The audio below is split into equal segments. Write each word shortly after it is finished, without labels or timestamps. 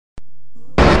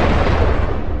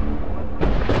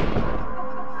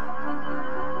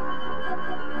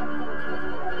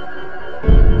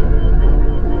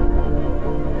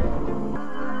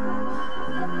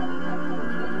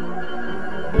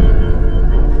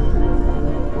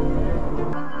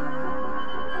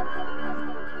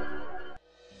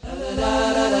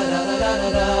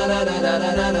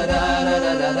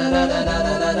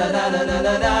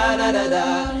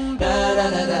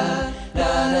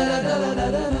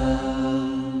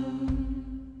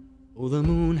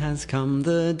has come,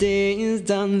 the day is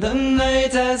done, the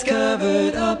night has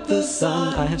covered up the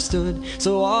sun. I have stood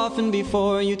so often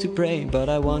before you to pray, but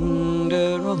I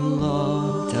wonder,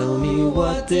 Allah, tell me,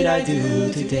 what did I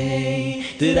do today?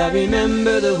 Did I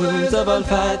remember the words of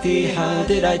Al-Fatiha?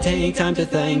 Did I take time to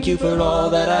thank you for all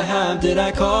that I have? Did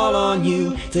I call on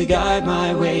you to guide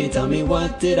my way? Tell me,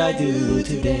 what did I do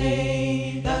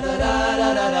today?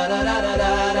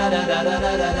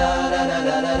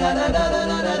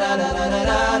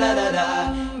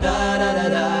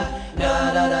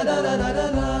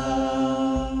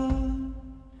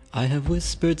 I have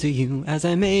whispered to you as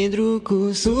I made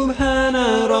ruku,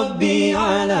 Subhana Rabbi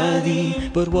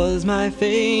Aladi. But was my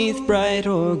faith bright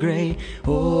or grey?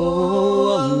 Oh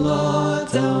Allah,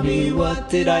 tell me, what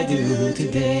did I do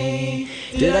today?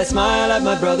 Did I smile at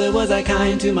my brother? Was I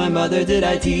kind to my mother? Did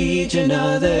I teach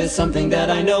another something that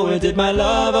I know? Or did my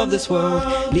love of this world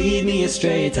lead me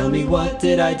astray? Tell me, what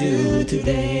did I do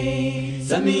today?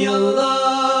 Sami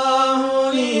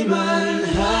Allahu liman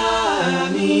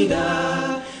hamida,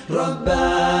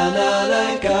 Rabbana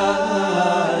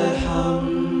lakal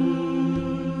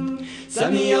hamd.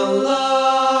 Sami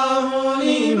Allahu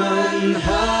liman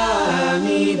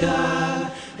hamida,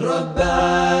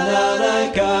 Rabbana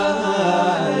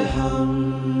lakal hamd.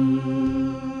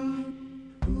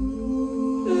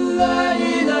 La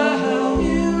ilaha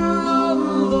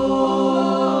illallah,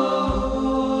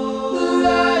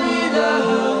 la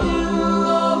ilaha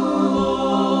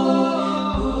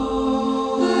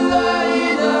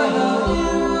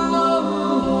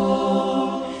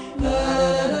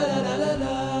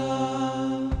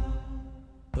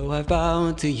I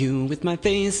bowed to you with my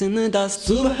face in the dust,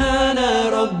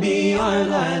 Subhana Rabbi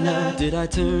Alana. Did I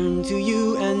turn to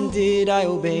you and did I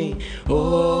obey?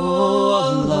 Oh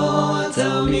Allah,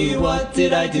 tell me, what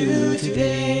did I do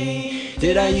today?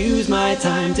 Did I use my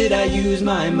time? Did I use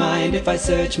my mind? If I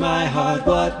search my heart,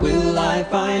 what will I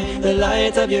find? The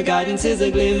light of your guidance is a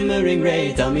glimmering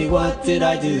ray. Tell me, what did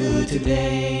I do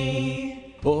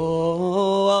today?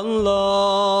 Oh Allah.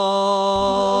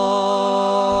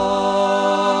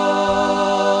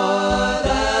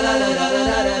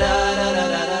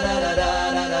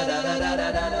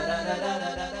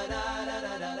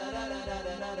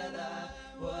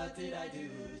 What did I do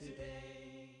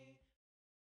today?